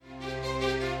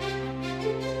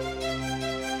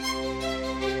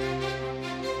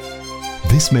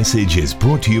This message is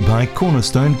brought to you by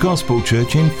Cornerstone Gospel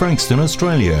Church in Frankston,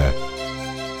 Australia.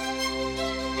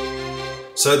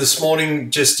 So this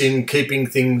morning, just in keeping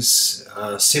things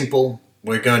simple,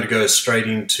 we're going to go straight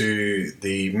into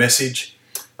the message.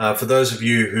 For those of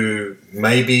you who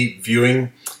may be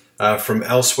viewing from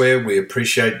elsewhere, we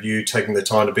appreciate you taking the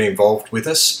time to be involved with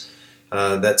us.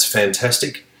 That's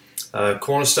fantastic.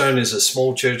 Cornerstone is a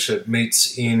small church that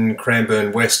meets in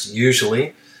Cranbourne West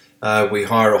usually. We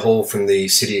hire a hall from the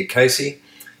City of Casey.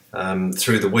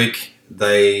 Through the week,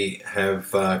 they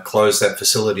have closed that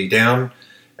facility down,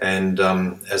 and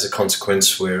as a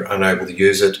consequence, we're unable to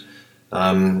use it.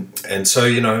 And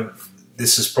so,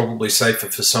 this is probably safer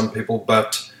for some people,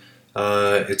 but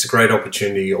it's a great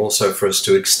opportunity also for us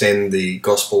to extend the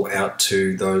gospel out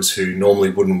to those who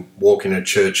normally wouldn't walk in a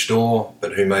church door,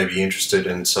 but who may be interested.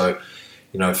 And so,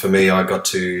 for me, I got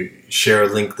to share a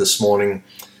link this morning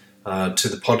to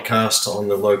the podcast on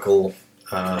the local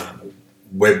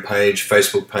web page,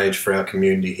 Facebook page for our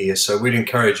community here. So we'd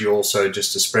encourage you also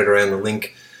just to spread around the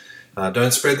link.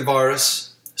 Don't spread the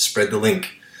virus, spread the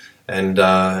link, and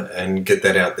get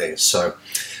that out there. So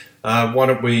why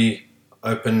don't we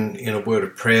open in a word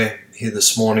of prayer here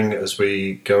this morning as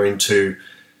we go into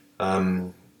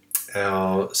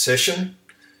our session.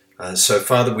 So,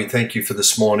 Father, we thank you for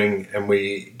this morning, and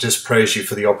we just praise you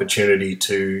for the opportunity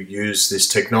to use this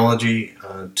technology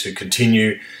to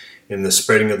continue in the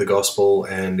spreading of the gospel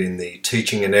and in the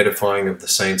teaching and edifying of the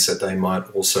saints, that they might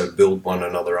also build one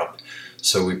another up.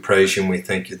 So we praise you and we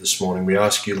thank you this morning. We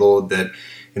ask you, Lord, that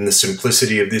in the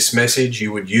simplicity of this message,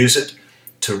 you would use it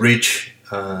to reach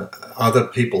other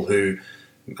people who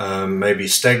may be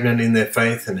stagnant in their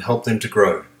faith and help them to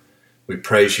grow. We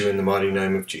praise you in the mighty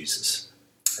name of Jesus.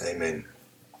 Amen.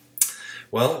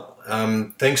 Well,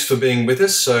 thanks for being with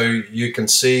us. So you can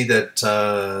see that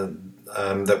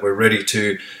that we're ready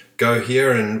to go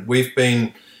here, and we've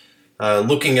been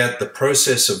looking at the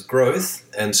process of growth,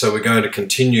 and so we're going to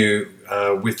continue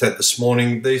with that this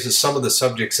morning. These are some of the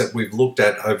subjects that we've looked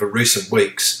at over recent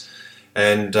weeks,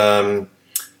 and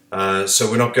so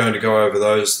we're not going to go over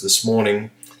those this morning,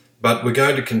 but we're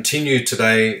going to continue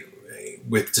today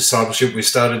with discipleship. We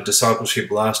started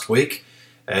discipleship last week,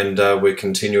 and we're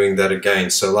continuing that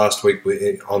again. So last week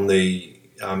on the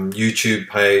YouTube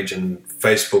page and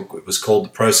Facebook, it was called The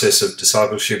Process of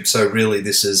Discipleship. So really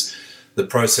this is the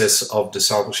process of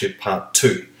discipleship part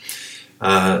 2.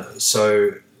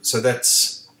 So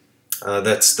that's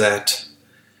that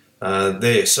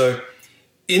there. So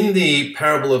in the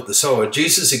parable of the sower,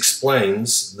 Jesus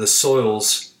explains the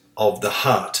soils of the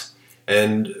heart.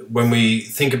 And when we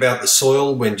think about the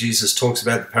soil, when Jesus talks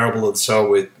about the parable of the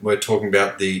sower, we're talking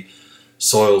about the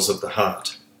soils of the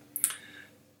heart.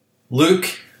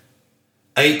 Luke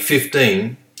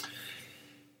 8:15,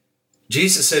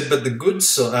 Jesus said, but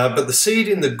the seed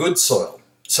in the good soil.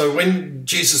 So when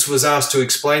Jesus was asked to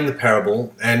explain the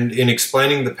parable, and in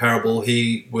explaining the parable,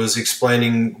 he was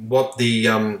explaining what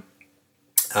the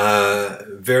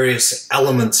various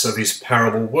elements of his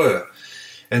parable were.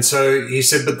 And so he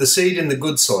said, but the seed in the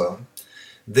good soil,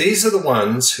 these are the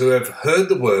ones who have heard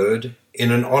the word in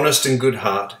an honest and good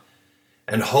heart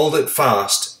and hold it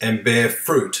fast and bear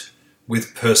fruit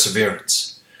with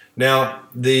perseverance. Now,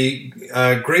 the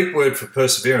Greek word for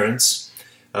perseverance,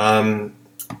 I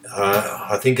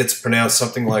think it's pronounced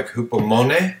something like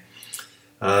hupomone.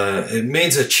 It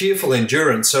means a cheerful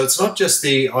endurance. So it's not just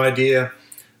the idea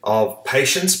of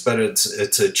patience, but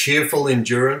it's a cheerful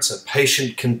endurance, a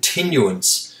patient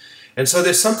continuance. And so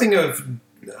there's something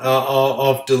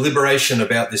of deliberation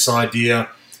about this idea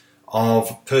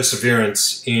of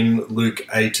perseverance in Luke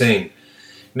 18.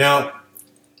 Now,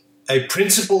 a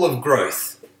principle of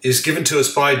growth is given to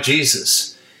us by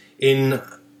Jesus in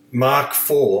Mark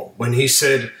 4, when he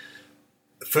said,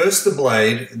 first the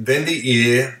blade, then the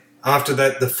ear, after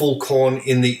that the full corn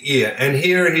in the ear. And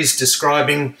here he's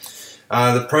describing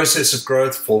the process of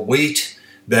growth for wheat,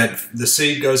 that the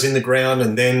seed goes in the ground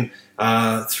and then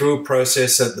through a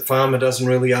process that the farmer doesn't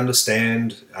really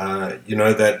understand,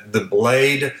 that the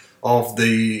blade of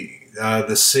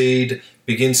the seed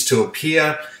begins to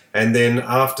appear, and then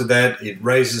after that it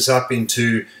raises up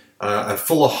into a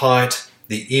fuller height.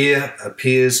 The ear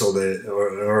appears,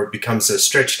 or it becomes a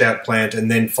stretched out plant,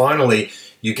 and then finally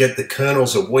you get the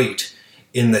kernels of wheat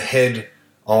in the head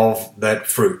of that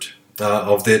fruit.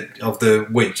 Of the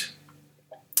wheat.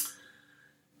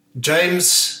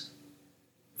 James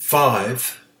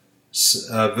 5,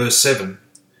 verse 7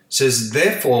 says,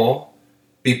 therefore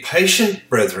be patient,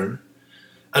 brethren,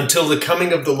 until the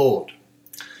coming of the Lord.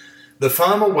 The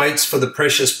farmer waits for the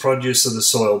precious produce of the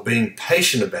soil, being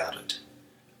patient about it,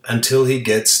 until he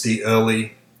gets the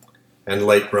early and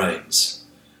late rains.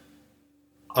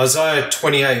 Isaiah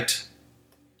 28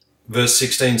 verse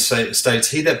 16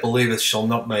 states, "He that believeth shall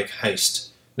not make haste."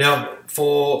 Now,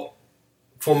 for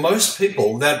most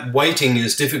people, that waiting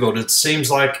is difficult. It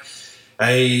seems like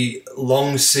a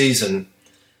long season,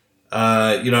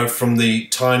 from the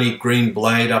tiny green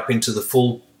blade up into the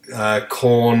full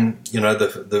corn,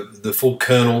 the full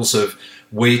kernels of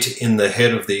wheat in the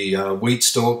head of the wheat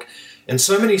stalk. And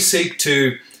so many seek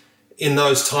to, in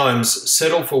those times,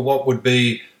 settle for what would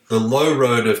be the low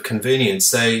road of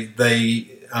convenience. They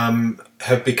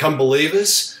have become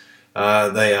believers.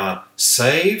 They are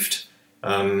saved.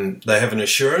 They have an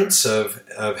assurance of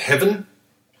heaven.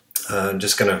 I'm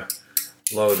just going to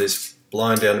lower this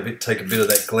blind down a bit, take a bit of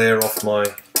that glare off my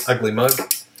ugly mug.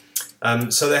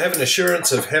 So they have an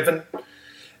assurance of heaven,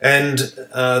 and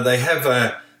they have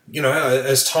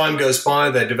as time goes by,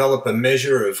 they develop a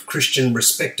measure of Christian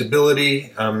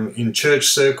respectability in church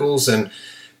circles.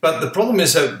 But the problem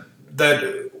is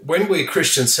that when we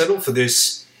Christians settle for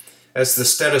this as the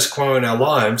status quo in our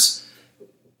lives,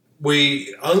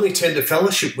 we only tend to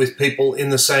fellowship with people in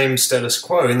the same status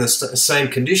quo, in the same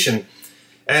condition.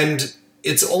 And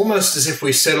it's almost as if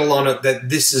we settle on it that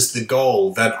this is the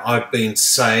goal, that I've been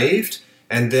saved,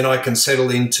 and then I can settle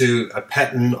into a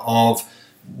pattern of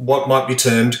what might be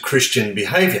termed Christian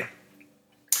behavior.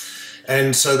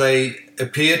 And so they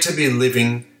appear to be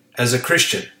living as a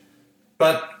Christian.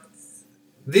 But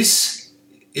this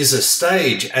is a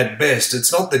stage at best.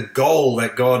 It's not the goal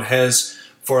that God has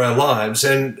for our lives,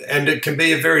 and it can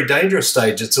be a very dangerous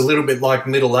stage. It's a little bit like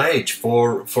middle age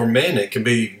for men. It can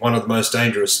be one of the most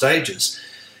dangerous stages,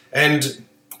 and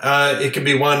it can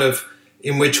be one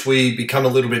in which we become a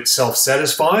little bit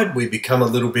self-satisfied. We become a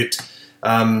little bit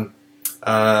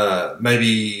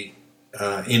maybe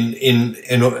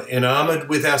enamored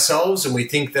with ourselves, and we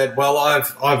think that, well,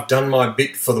 I've done my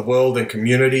bit for the world and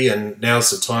community, and now's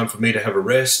the time for me to have a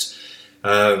rest.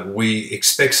 We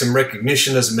expect some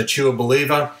recognition as a mature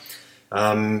believer,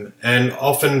 and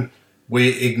often we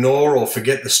ignore or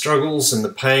forget the struggles and the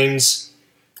pains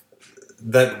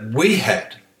that we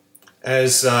had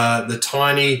as the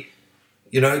tiny,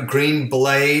 green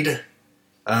blade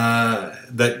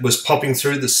that was popping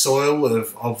through the soil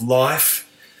of life.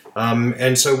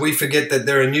 And so we forget that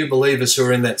there are new believers who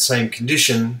are in that same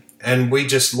condition, and we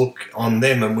just look on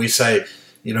them and we say,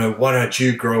 why don't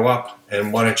you grow up,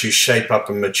 and why don't you shape up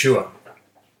and mature?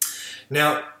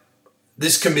 Now,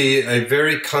 this can be a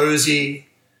very cozy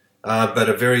but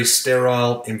a very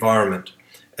sterile environment.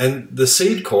 And the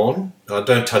seed corn,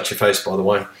 don't touch your face, by the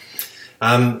way,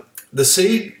 the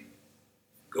seed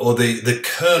or the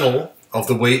kernel of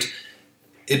the wheat,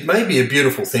 it may be a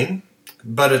beautiful thing,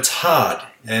 but it's hard.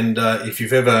 And if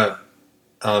you've ever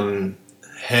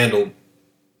handled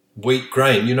wheat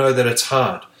grain, you know that it's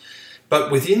hard. But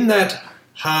within that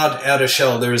hard outer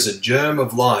shell, there is a germ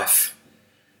of life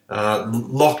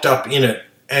locked up in it,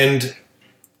 and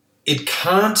it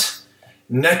can't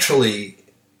naturally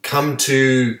come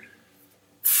to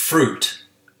fruit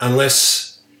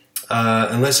unless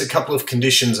a couple of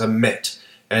conditions are met,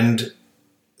 and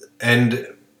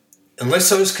unless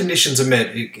those conditions are met,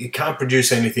 it can't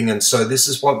produce anything. And so this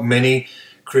is what many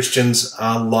Christians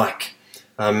are like,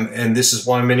 and this is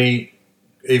why many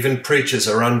even preachers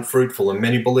are unfruitful, and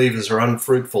many believers are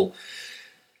unfruitful.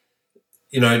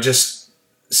 Just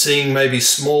seeing maybe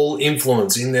small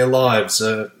influence in their lives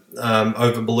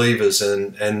over believers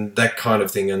and that kind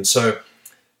of thing. And so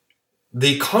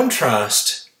the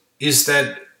contrast is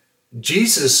that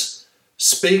Jesus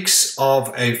speaks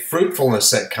of a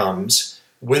fruitfulness that comes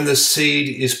when the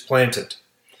seed is planted,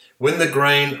 when the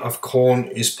grain of corn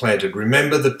is planted.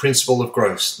 Remember the principle of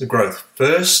growth.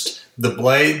 First the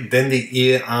blade, then the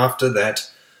ear, after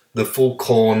that the full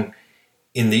corn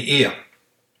in the ear.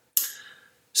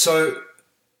 So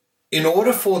in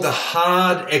order for the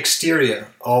hard exterior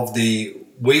of the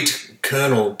wheat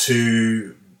kernel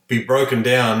to be broken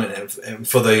down, and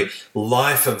for the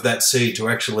life of that seed to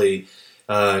actually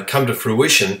come to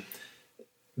fruition,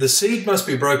 the seed must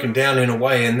be broken down in a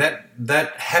way, and that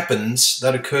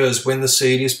occurs when the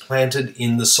seed is planted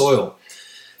in the soil.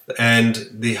 And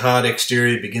the hard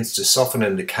exterior begins to soften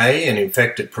and decay, and in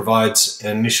fact it provides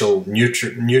initial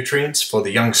nutrients for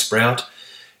the young sprout,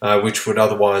 which would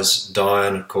otherwise die,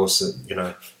 and of course,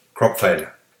 crop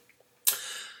failure.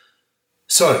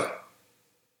 So,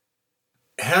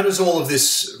 how does all of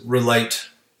this relate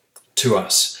to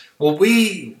us? Well,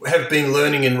 we have been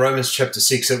learning in Romans chapter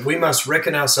 6 that we must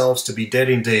reckon ourselves to be dead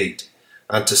indeed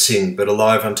unto sin, but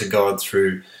alive unto God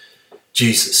through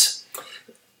Jesus.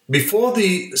 Before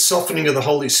the softening of the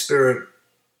Holy Spirit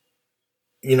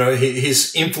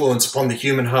his influence upon the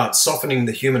human heart, softening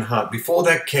the human heart, before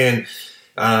that can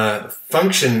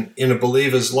function in a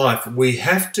believer's life, we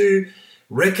have to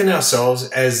reckon ourselves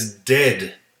as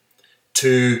dead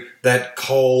to that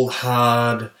cold,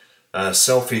 hard,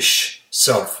 selfish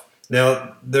self.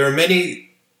 Now, there are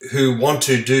many who want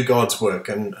to do God's work,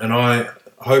 and I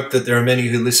hope that there are many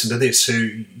who listen to this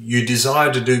who you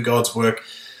desire to do God's work,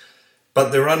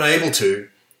 but they're unable to,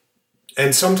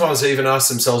 and sometimes they even ask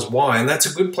themselves why, and that's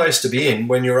a good place to be in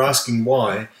when you're asking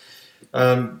why,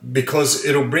 because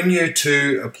it'll bring you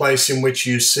to a place in which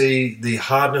you see the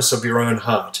hardness of your own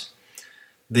heart,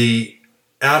 the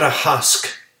outer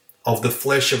husk of the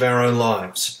flesh of our own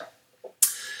lives.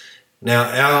 Now,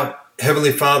 our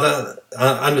Heavenly Father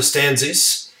understands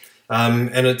this,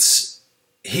 and it's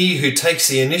He who takes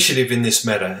the initiative in this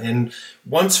matter. And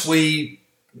once we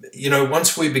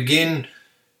begin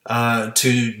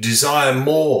to desire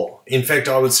more, in fact,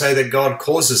 I would say that God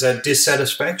causes that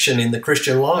dissatisfaction in the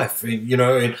Christian life,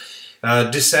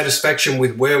 dissatisfaction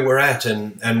with where we're at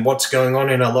and what's going on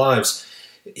in our lives.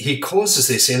 He causes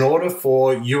this in order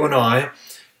for you and I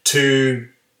to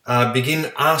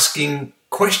begin asking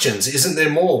questions. Isn't there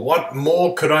more? What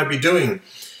more could I be doing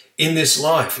in this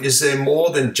life? Is there more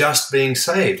than just being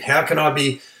saved? How can I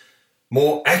be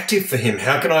more active for Him?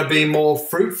 How can I be more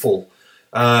fruitful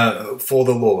for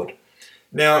the Lord?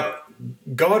 Now,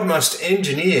 God must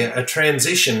engineer a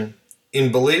transition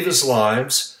in believers'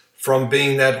 lives from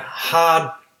being that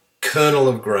hard kernel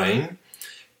of grain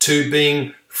to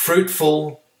being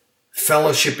fruitful,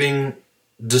 fellowshipping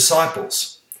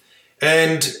disciples.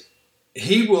 And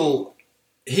He will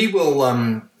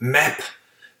map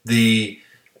the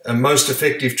most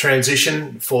effective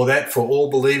transition for that for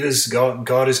all believers.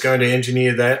 God is going to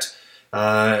engineer that,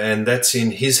 and that's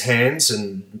in His hands.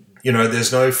 And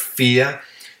there's no fear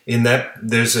in that.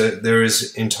 There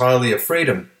is entirely a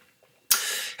freedom.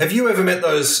 Have you ever met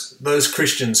those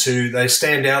Christians who they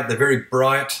stand out? They're very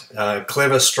bright,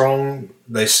 clever, strong.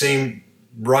 They seem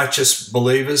righteous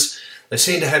believers. They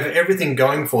seem to have everything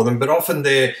going for them, but often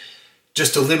they're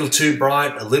just a little too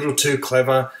bright, a little too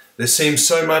clever. There seems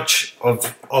so much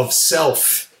of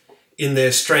self in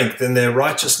their strength, and their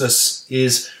righteousness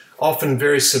is often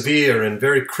very severe and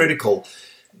very critical.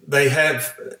 They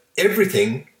have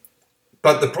everything,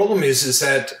 but the problem is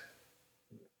that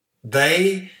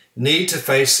they need to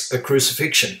face a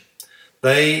crucifixion.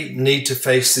 They need to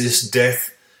face this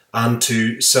death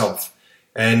unto self.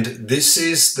 And this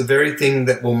is the very thing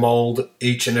that will mold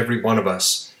each and every one of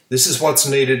us. This is what's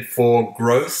needed for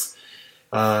growth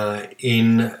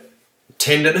in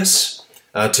tenderness,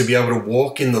 to be able to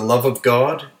walk in the love of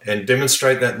God and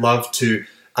demonstrate that love to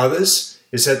others,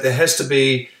 is that there has to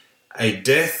be a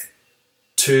death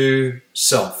to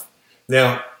self.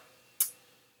 Now,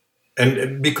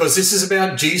 and because this is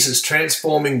about Jesus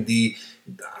transforming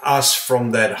us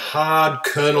from that hard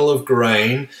kernel of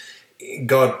grain,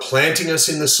 God planting us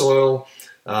in the soil,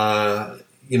 of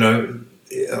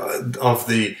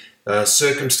the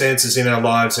circumstances in our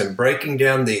lives, and breaking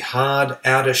down the hard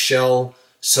outer shell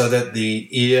so that the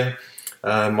ear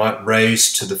might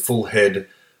raise to the full head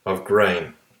of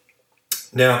grain.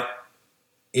 Now,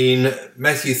 in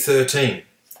Matthew 13,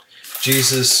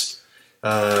 Jesus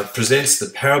presents the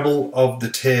parable of the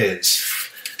tares.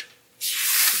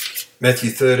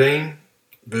 Matthew 13,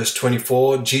 verse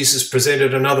 24, Jesus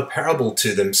presented another parable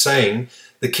to them, saying,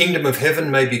 "The kingdom of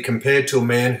heaven may be compared to a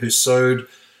man who sowed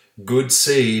good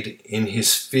seed in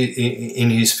his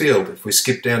field." If we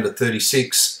skip down to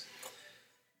 36,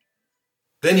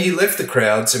 "Then he left the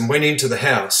crowds and went into the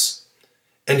house,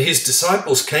 and his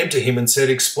disciples came to him and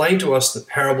said, 'Explain to us the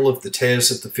parable of the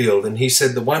tares of the field.' And he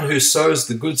said, 'The one who sows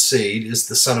the good seed is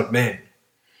the Son of Man,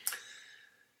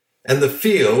 and the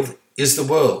field is the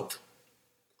world.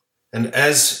 And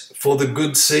as for the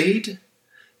good seed,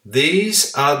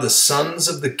 these are the sons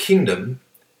of the kingdom,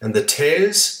 and the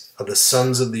tares are the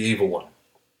sons of the evil one.'"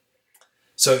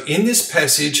 So in this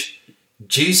passage,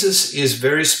 Jesus is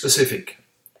very specific.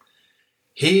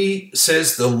 He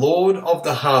says the Lord of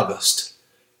the harvest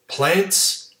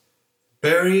plants,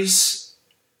 buries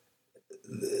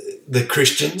the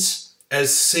Christians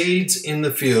as seeds in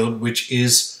the field, which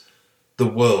is the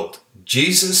world.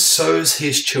 Jesus sows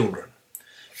his children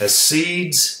as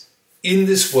seeds in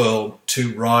this world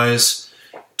to rise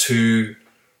to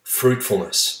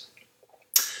fruitfulness.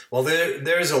 Well,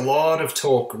 there is a lot of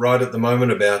talk right at the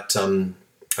moment about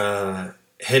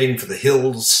heading for the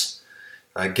hills,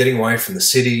 getting away from the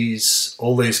cities,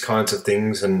 all these kinds of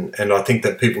things, and I think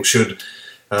that people should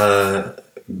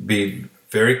be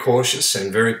very cautious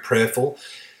and very prayerful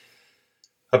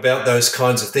about those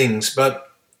kinds of things.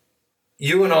 But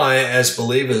you and I, as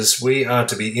believers, we are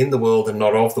to be in the world and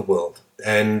not of the world.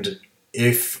 And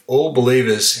if all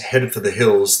believers headed for the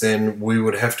hills, then we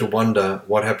would have to wonder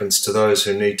what happens to those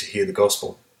who need to hear the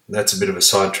gospel. That's a bit of a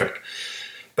sidetrack.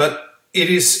 But it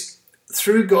is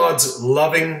through God's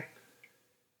loving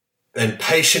and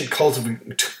patient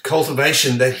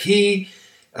cultivation that he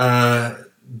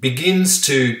begins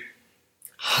to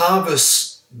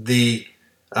harvest the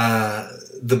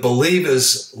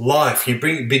believer's life. He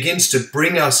begins to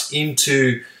bring us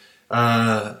into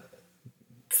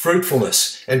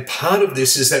fruitfulness. And part of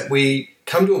this is that we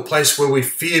come to a place where we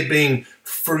fear being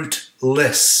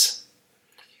fruitless.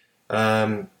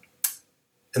 And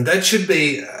that should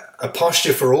be a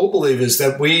posture for all believers,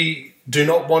 that we do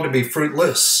not want to be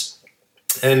fruitless.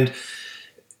 And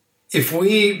if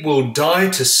we will die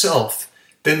to self,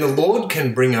 then the Lord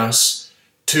can bring us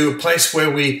to a place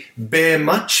where we bear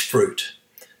much fruit.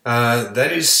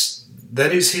 That is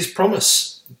his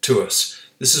promise to us.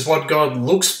 This is what God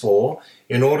looks for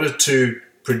in order to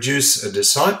produce a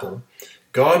disciple.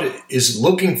 God is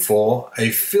looking for a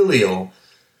filial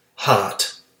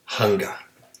heart hunger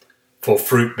for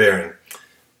fruit bearing.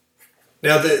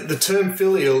 Now, the term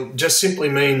filial just simply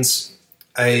means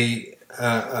a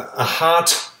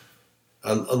heart,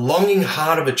 a longing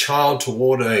heart of a child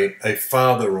toward a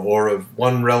father, or of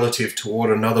one relative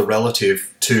toward another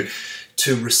relative, to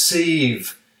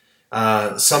receive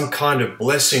some kind of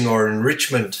blessing or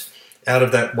enrichment out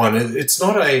of that one. It's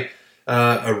not a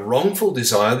wrongful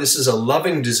desire. This is a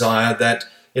loving desire that,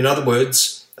 in other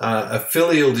words, a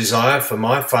filial desire for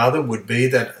my father would be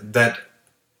that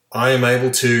I am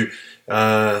able to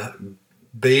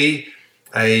be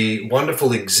a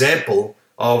wonderful example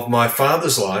of my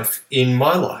father's life in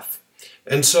my life.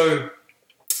 And so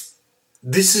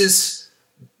this is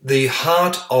the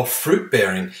heart of fruit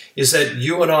bearing, is that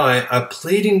you and I are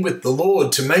pleading with the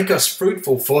Lord to make us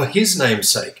fruitful for his name's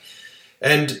sake.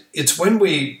 And it's when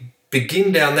we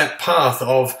begin down that path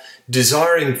of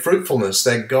desiring fruitfulness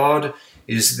that God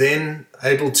is then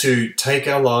able to take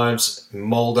our lives,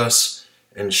 mold us,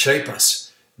 and shape us.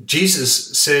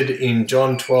 Jesus said in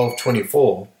John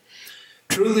 12:24,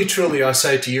 "Truly, truly, I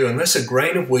say to you, unless a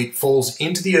grain of wheat falls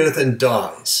into the earth and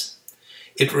dies,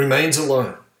 it remains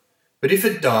alone. But if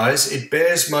it dies, it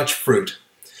bears much fruit.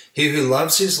 He who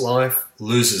loves his life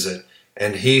loses it,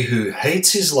 and he who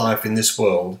hates his life in this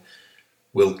world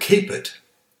will keep it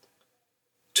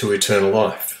to eternal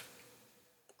life."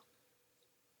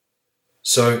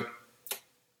 So,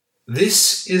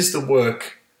 this is the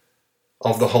work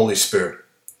of the Holy Spirit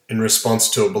in response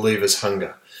to a believer's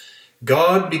hunger.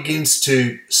 God begins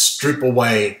to strip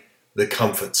away the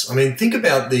comforts. I mean, think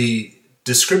about the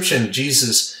description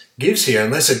Jesus gives here.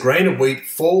 Unless a grain of wheat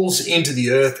falls into the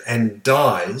earth and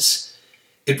dies,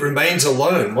 it remains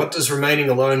alone. What does remaining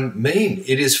alone mean?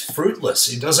 It is fruitless.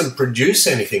 It doesn't produce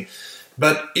anything.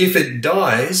 But if it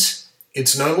dies,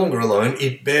 it's no longer alone.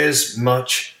 It bears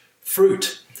much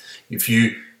fruit. If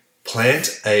you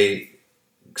plant a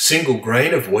single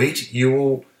grain of wheat, you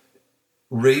will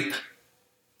reap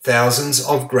thousands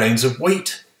of grains of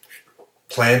wheat.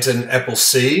 Plant an apple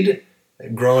seed,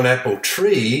 grow an apple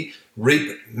tree,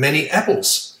 reap many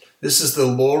apples. This is the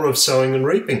law of sowing and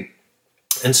reaping.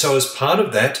 And so as part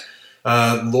of that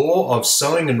law of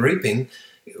sowing and reaping,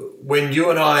 when you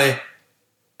and I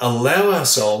allow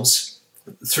ourselves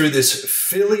through this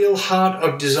filial heart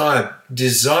of desire,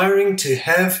 desiring to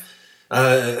have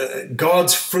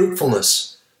God's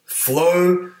fruitfulness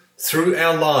flow through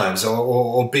our lives,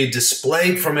 or be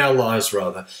displayed from our lives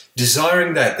rather,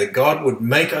 desiring that God would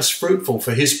make us fruitful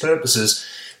for his purposes,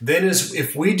 then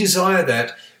if we desire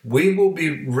that, we will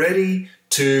be ready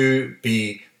to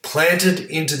be planted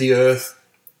into the earth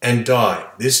and die.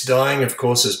 This dying, of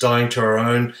course, is dying to our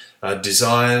own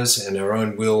desires and our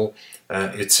own will,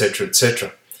 etc.,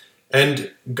 etc.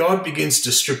 And God begins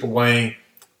to strip away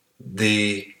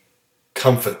the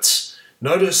comforts.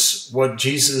 Notice what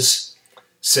Jesus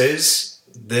says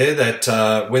there, that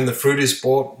when the fruit is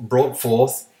brought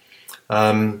forth,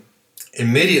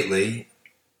 immediately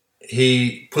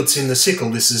he puts in the sickle.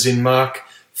 This is in Mark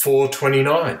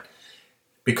 4:29,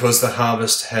 because the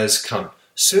harvest has come.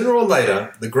 Sooner or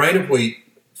later, the grain of wheat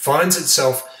finds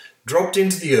itself dropped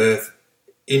into the earth,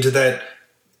 into that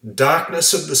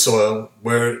darkness of the soil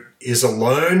where it is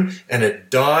alone and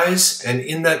it dies, and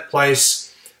in that place,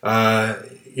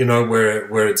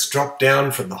 where it's dropped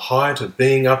down from the height of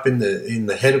being up in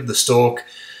the head of the stalk,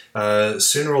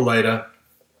 sooner or later,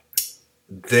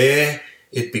 there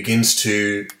it begins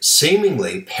to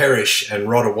seemingly perish and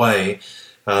rot away.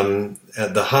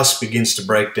 The husk begins to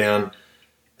break down.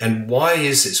 And why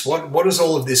is this? What does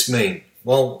all of this mean?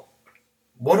 Well,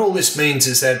 what all this means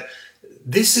is that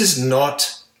this is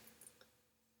not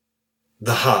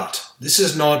the heart. This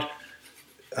is not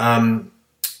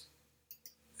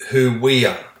who we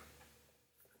are.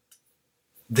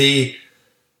 This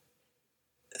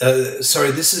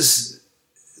is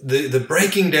the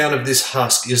breaking down of this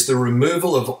husk is the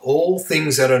removal of all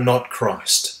things that are not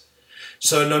Christ.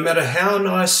 So no matter how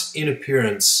nice in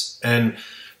appearance and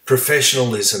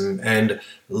professionalism and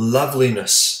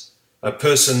loveliness a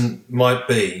person might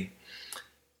be,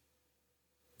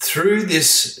 through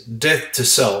this death to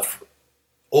self,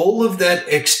 all of that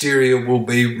exterior will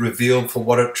be revealed for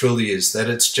what it truly is, that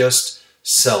it's just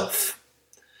self.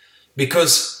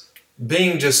 Because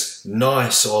being just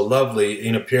nice or lovely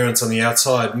in appearance on the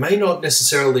outside may not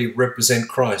necessarily represent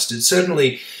Christ. It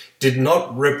certainly did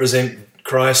not represent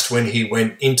Christ when he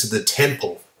went into the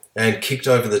temple and kicked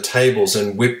over the tables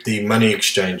and whipped the money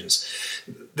exchanges.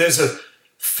 There's a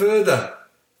further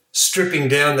stripping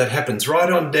down that happens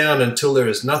right on down until there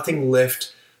is nothing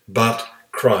left but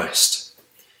Christ,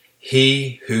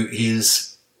 he who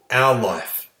is our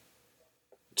life.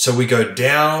 So we go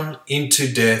down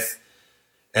into death,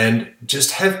 and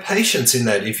just have patience in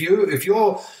that. If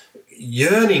your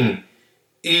yearning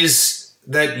is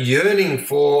that yearning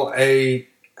for a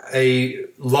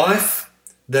life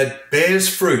that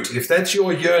bears fruit, if that's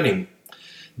your yearning,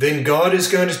 then God is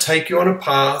going to take you on a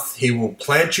path. He will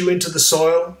plant you into the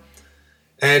soil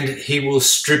and he will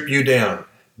strip you down.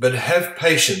 But have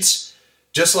patience.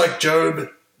 Just like Job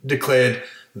declared,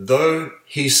 though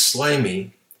he slay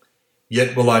me,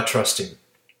 yet will I trust him.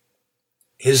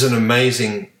 Here's an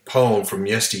amazing poem from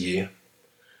yesteryear.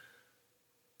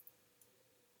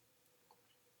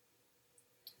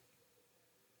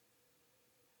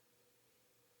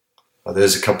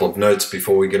 There's a couple of notes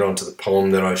before we get on to the poem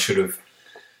that I should have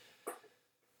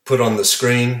put on the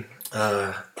screen,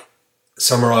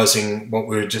 summarizing what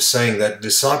we were just saying, that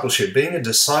discipleship, being a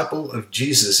disciple of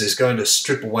Jesus, is going to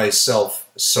strip away self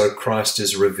so Christ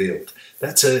is revealed.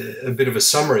 That's a bit of a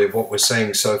summary of what we're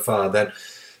saying so far, that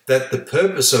the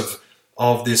purpose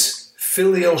of this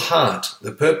filial heart,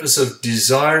 the purpose of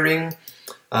desiring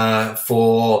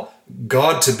for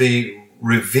God to be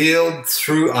revealed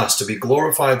through us, to be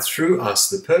glorified through us,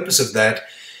 the purpose of that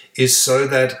is so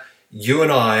that you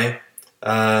and I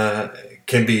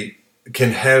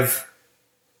can have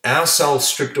ourselves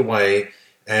stripped away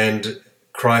and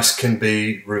Christ can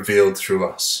be revealed through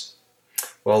us.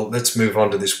 Well, let's move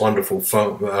on to this wonderful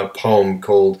poem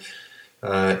called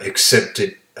Accept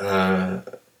It,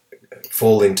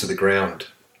 Fall into the Ground.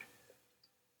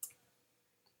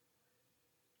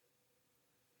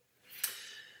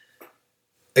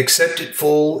 Accept it,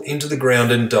 fall into the ground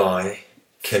and die.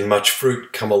 Can much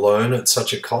fruit come alone at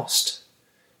such a cost?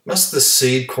 Must the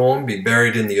seed corn be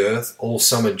buried in the earth, all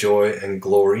summer joy and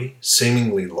glory,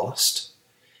 seemingly lost?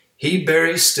 He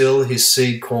buries still his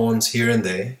seed corns here and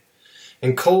there,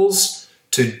 and calls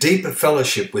to deeper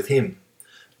fellowship with him,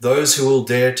 those who will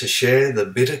dare to share the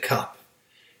bitter cup,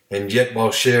 and yet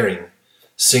while sharing,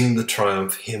 sing the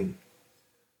triumph hymn.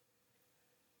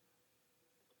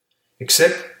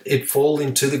 Accept it, fall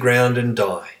into the ground and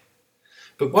die.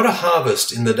 But what a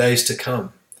harvest in the days to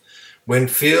come, when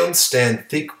fields stand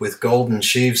thick with golden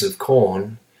sheaves of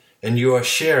corn, and you are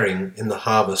sharing in the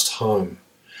harvest home.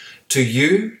 To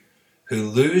you who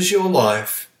lose your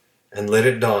life and let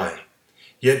it die,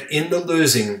 yet in the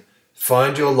losing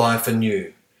find your life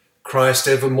anew, Christ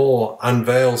evermore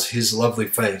unveils his lovely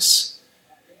face,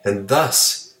 and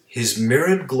thus his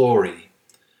mirrored glory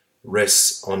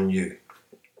rests on you.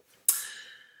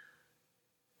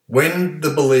 When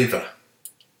the believer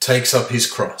takes up his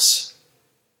cross,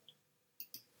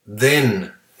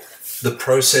 then the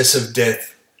process of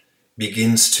death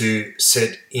begins to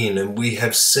set in. And we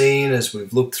have seen, as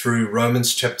we've looked through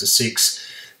Romans chapter 6,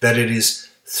 that it is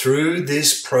through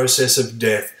this process of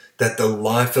death that the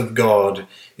life of God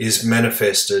is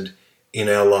manifested in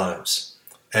our lives.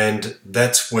 And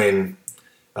that's when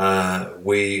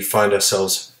we find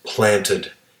ourselves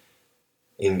planted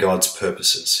in God's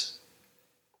purposes.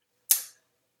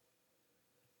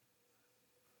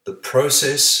 The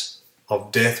process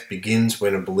of death begins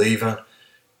when a believer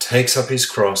takes up his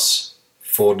cross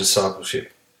for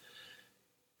discipleship.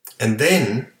 And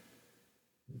then,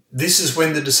 this is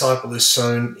when the disciple is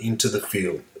sown into the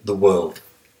field, the world.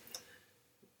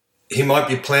 He might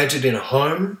be planted in a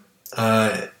home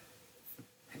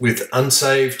with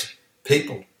unsaved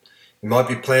people. He might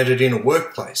be planted in a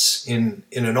workplace, in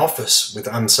an office with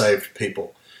unsaved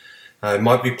people. He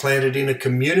might be planted in a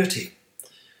community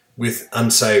with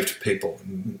unsaved people,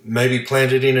 maybe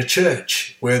planted in a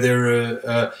church where there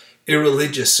are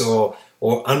irreligious or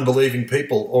unbelieving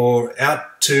people, or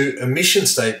out to a mission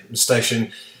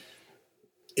station,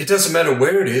 it doesn't matter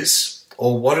where it is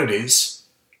or what it is.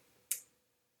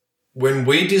 When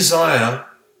we desire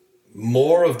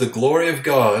more of the glory of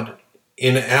God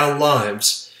in our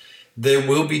lives, there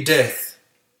will be death.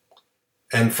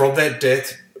 And from that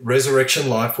death, resurrection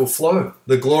life will flow.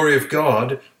 The glory of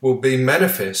God will be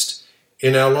manifest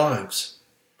in our lives.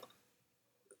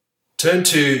 Turn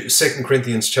to 2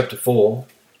 Corinthians chapter 4,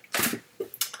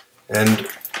 and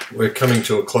we're coming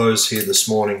to a close here this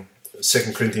morning.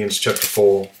 2 Corinthians chapter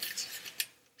 4.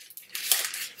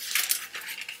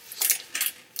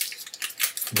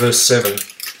 Verse 7.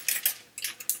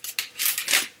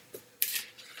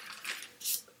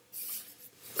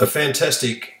 A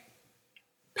fantastic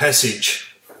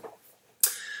passage.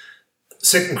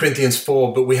 2 Corinthians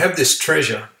 4, but we have this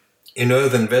treasure in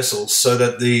earthen vessels, so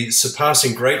that the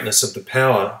surpassing greatness of the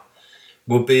power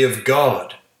will be of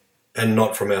God and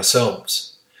not from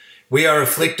ourselves. We are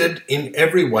afflicted in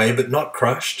every way, but not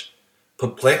crushed,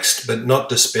 perplexed, but not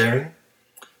despairing,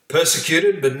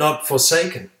 persecuted, but not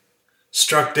forsaken,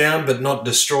 struck down, but not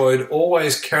destroyed,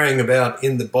 always carrying about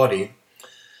in the body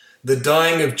the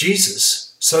dying of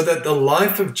Jesus, so that the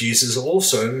life of Jesus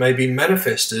also may be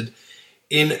manifested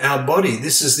in our body.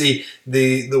 This is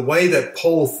the way that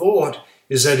Paul thought,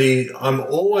 is that I'm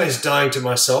always dying to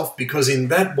myself, because in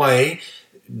that way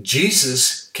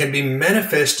Jesus can be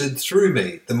manifested through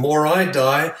me. The more I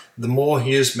die, the more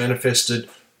he is manifested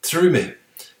through me.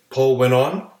 Paul went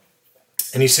on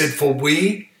and he said, for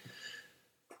we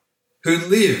who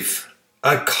live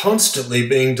are constantly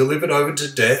being delivered over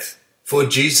to death for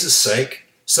Jesus' sake,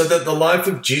 so that the life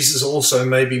of Jesus also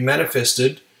may be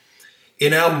manifested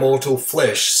in our mortal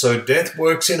flesh. So death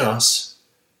works in us,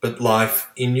 but life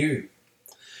in you.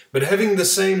 But having the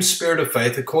same spirit of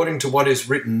faith, according to what is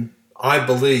written, I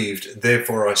believed,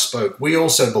 therefore I spoke. We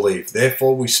also believe,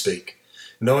 therefore we speak,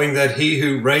 knowing that he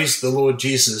who raised the Lord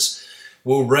Jesus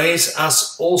will raise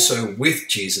us also with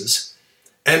Jesus,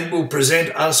 and will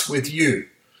present us with you.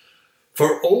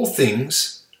 For all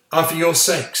things are for your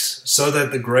sakes, so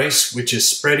that the grace which is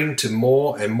spreading to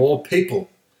more and more people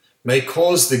may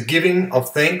cause the giving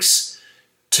of thanks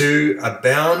to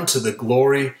abound to the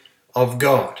glory of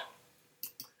God.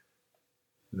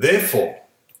 Therefore,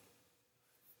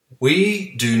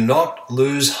 we do not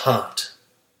lose heart.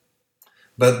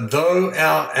 But though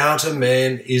our outer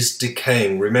man is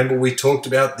decaying, remember we talked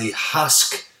about the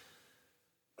husk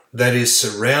that is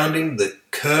surrounding the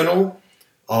kernel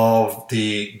of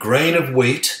the grain of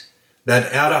wheat,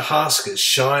 that outer husk, as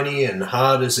shiny and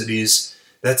hard as it is,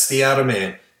 that's the outer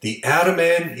man. The outer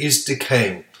man is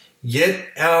decaying, yet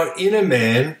our inner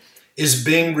man is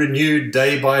being renewed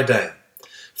day by day.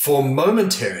 For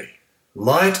momentary,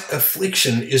 light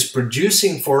affliction is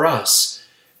producing for us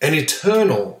an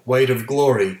eternal weight of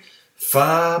glory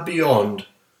far beyond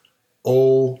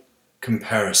all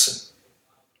comparison.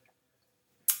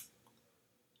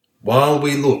 While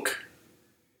we look,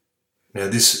 now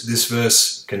this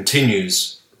verse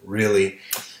continues really,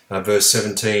 verse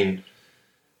 17,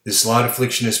 this light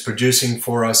affliction is producing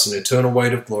for us an eternal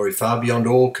weight of glory far beyond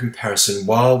all comparison,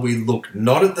 while we look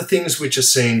not at the things which are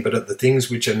seen, but at the things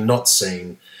which are not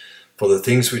seen. For the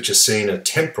things which are seen are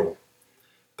temporal,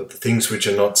 but the things which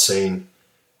are not seen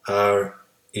are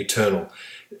eternal.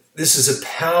 This is a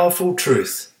powerful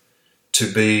truth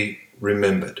to be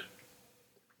remembered.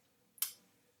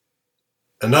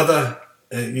 Another,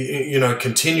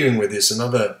 continuing with this,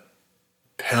 another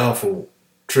powerful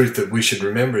truth that we should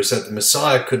remember is that the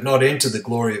Messiah could not enter the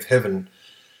glory of heaven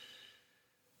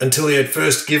until he had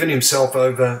first given himself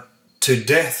over to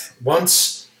death.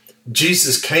 Once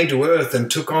Jesus came to earth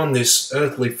and took on this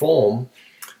earthly form,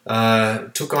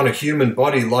 took on a human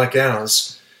body like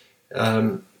ours,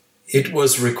 it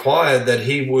was required that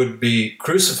he would be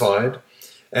crucified,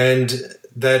 and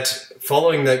that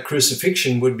following that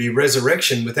crucifixion would be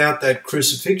resurrection. Without that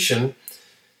crucifixion,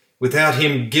 without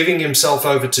him giving himself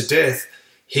over to death,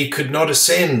 he could not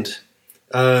ascend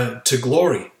to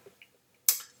glory.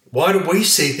 Why do we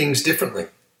see things differently?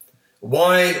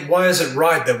 Why is it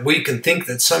right that we can think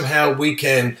that somehow we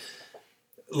can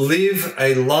live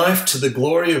a life to the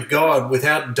glory of God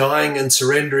without dying and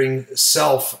surrendering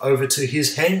self over to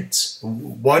his hands?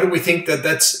 Why do we think that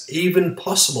that's even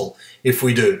possible if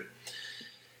we do?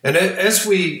 And as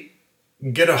we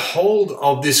get a hold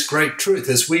of this great truth,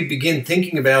 as we begin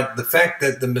thinking about the fact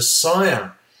that the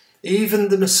Messiah, even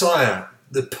the Messiah,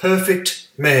 the perfect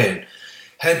man,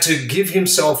 had to give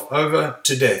himself over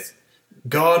to death,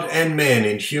 God and man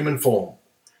in human form.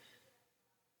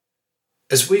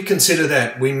 As we consider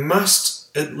that, we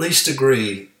must at least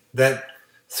agree that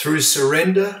through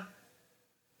surrender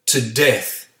to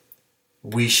death,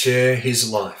 we share his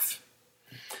life.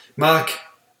 Mark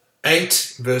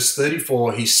 8, verse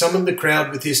 34, he summoned the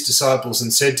crowd with his disciples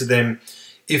and said to them,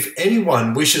 "If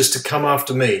anyone wishes to come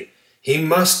after me, he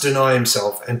must deny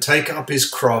himself and take up his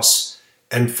cross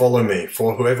and follow me.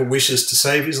 For whoever wishes to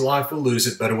save his life will lose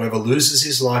it, but whoever loses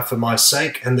his life for my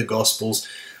sake and the gospel's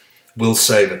will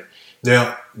save it."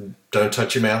 Now, don't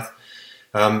touch your mouth.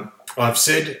 I've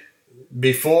said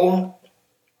before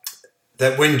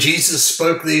that when Jesus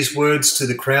spoke these words to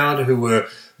the crowd who were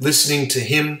listening to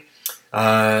him,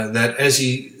 that as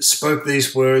he spoke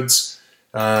these words,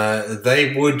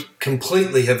 they would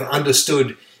completely have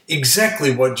understood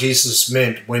exactly what Jesus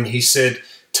meant when he said,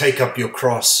 "Take up your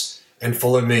cross and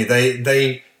follow me."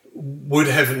 They would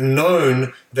have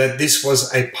known that this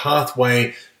was a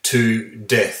pathway to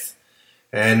death.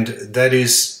 And that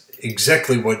is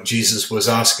exactly what Jesus was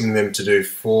asking them to do.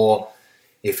 For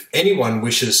if anyone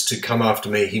wishes to come after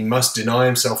me, he must deny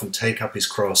himself and take up his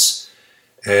cross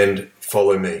and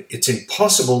follow me. It's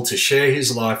impossible to share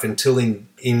his life until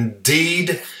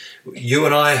indeed you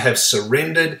and I have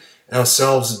surrendered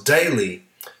ourselves daily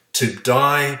to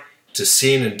die to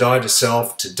sin and die to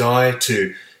self, to die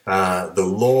to the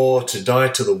law, to die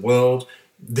to the world.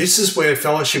 This is where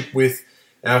fellowship with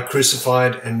our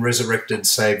crucified and resurrected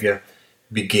Saviour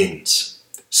begins.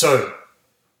 So,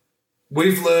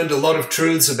 we've learned a lot of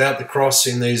truths about the cross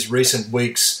in these recent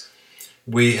weeks.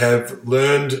 We have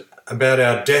learned about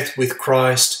our death with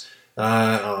Christ.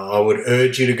 I would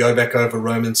urge you to go back over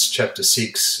Romans chapter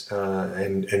 6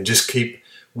 and just keep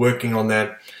working on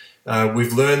that.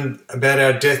 We've learned about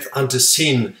our death unto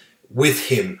sin with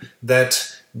him,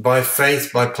 that by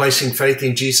faith, by placing faith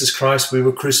in Jesus Christ, we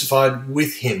were crucified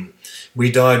with him.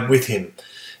 We died with him.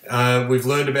 We've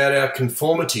learned about our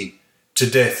conformity to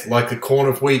death, like the corn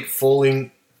of wheat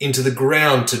falling into the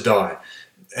ground to die.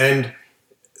 And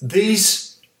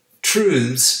these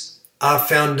truths are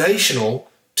foundational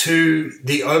to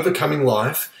the overcoming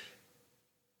life.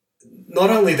 Not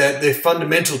only that, they're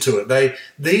fundamental to it.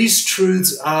 These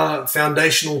truths are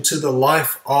foundational to the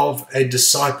life of a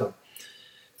disciple.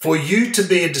 For you to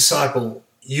be a disciple,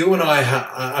 you and I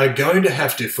are going to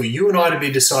have to, for you and I to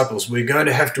be disciples, we're going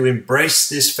to have to embrace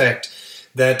this fact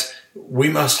that we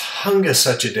must hunger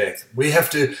such a death. We have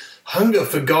to hunger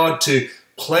for God to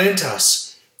plant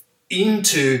us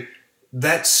into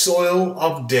that soil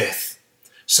of death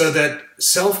so that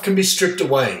self can be stripped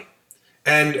away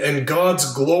and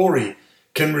God's glory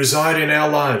can reside in our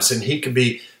lives and he can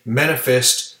be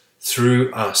manifest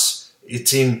through us.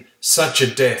 It's in such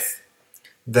a death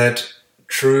that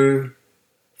true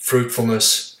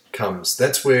fruitfulness comes.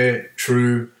 That's where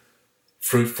true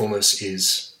fruitfulness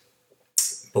is,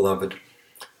 beloved.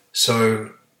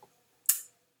 So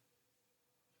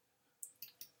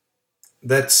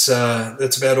that's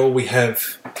about all we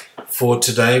have for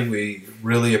today. We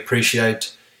really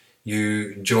appreciate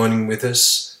you joining with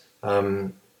us.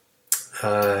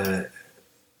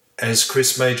 As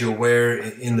Chris made you aware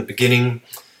in the beginning,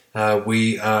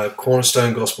 we are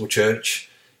Cornerstone Gospel Church.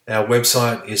 Our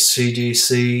website is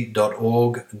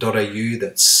cgc.org.au.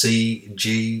 That's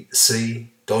cgc.org.au.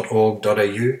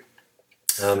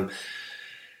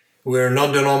 We're a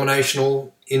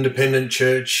non-denominational independent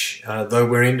church. Though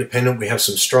we're independent, we have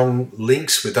some strong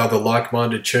links with other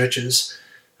like-minded churches.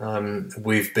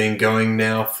 We've been going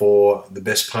now for the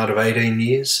best part of 18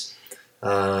 years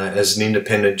as an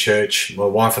independent church. My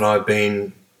wife and I have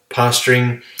been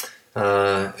pastoring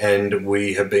and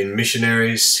we have been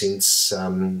missionaries since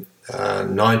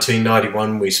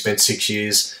 1991. We spent 6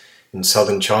 years in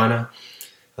southern China.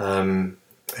 And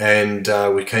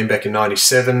we came back in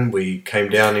 97. We came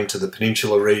down into the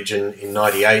Peninsula region in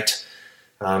 98.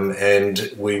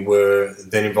 And we were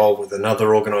then involved with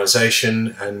another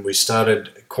organisation, and we started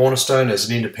Cornerstone as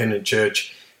an independent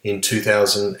church in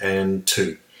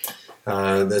 2002.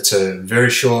 That's a very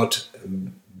short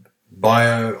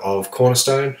bio of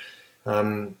Cornerstone.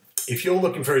 If you're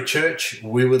looking for a church,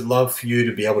 we would love for you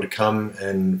to be able to come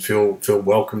and feel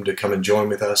welcome to come and join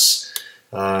with us.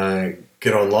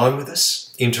 Get online with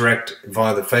us, interact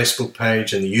via the Facebook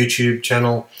page and the YouTube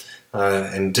channel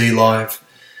and DLive.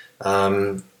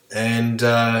 And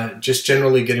just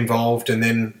generally get involved, and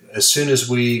then as soon as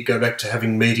we go back to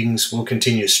having meetings, we'll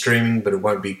continue streaming, but it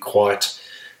won't be quite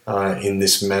in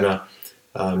this manner,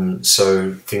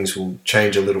 so things will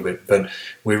change a little bit. But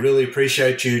we really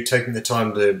appreciate you taking the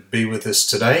time to be with us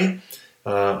today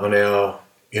on our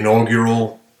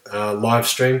inaugural live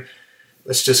stream.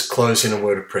 Let's just close in a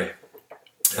word of prayer.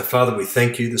 Father, we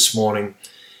thank you this morning.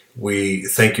 We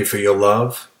thank you for your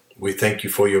love. We thank you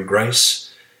for your grace.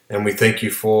 And we thank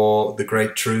you for the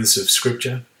great truths of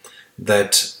Scripture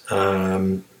that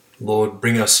Lord,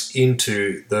 bring us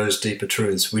into those deeper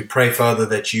truths. We pray, Father,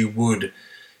 that you would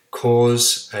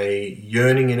cause a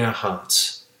yearning in our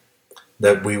hearts,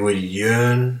 that we would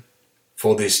yearn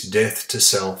for this death to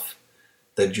self,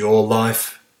 that your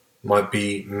life might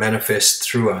be manifest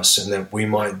through us, and that we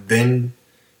might then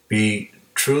be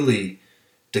truly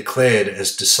declared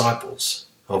as disciples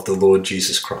of the Lord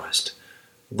Jesus Christ.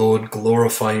 Lord,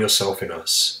 glorify yourself in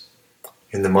us.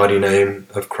 In the mighty name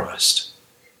of Christ.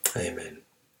 Amen.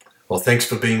 Well, thanks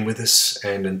for being with us,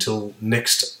 and until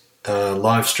next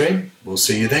live stream, we'll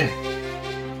see you then.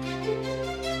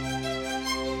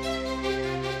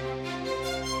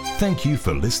 Thank you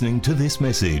for listening to this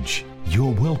message.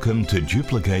 You're welcome to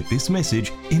duplicate this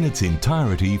message in its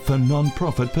entirety for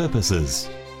non-profit purposes.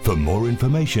 For more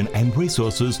information and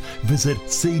resources, visit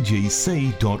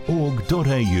cgc.org.au.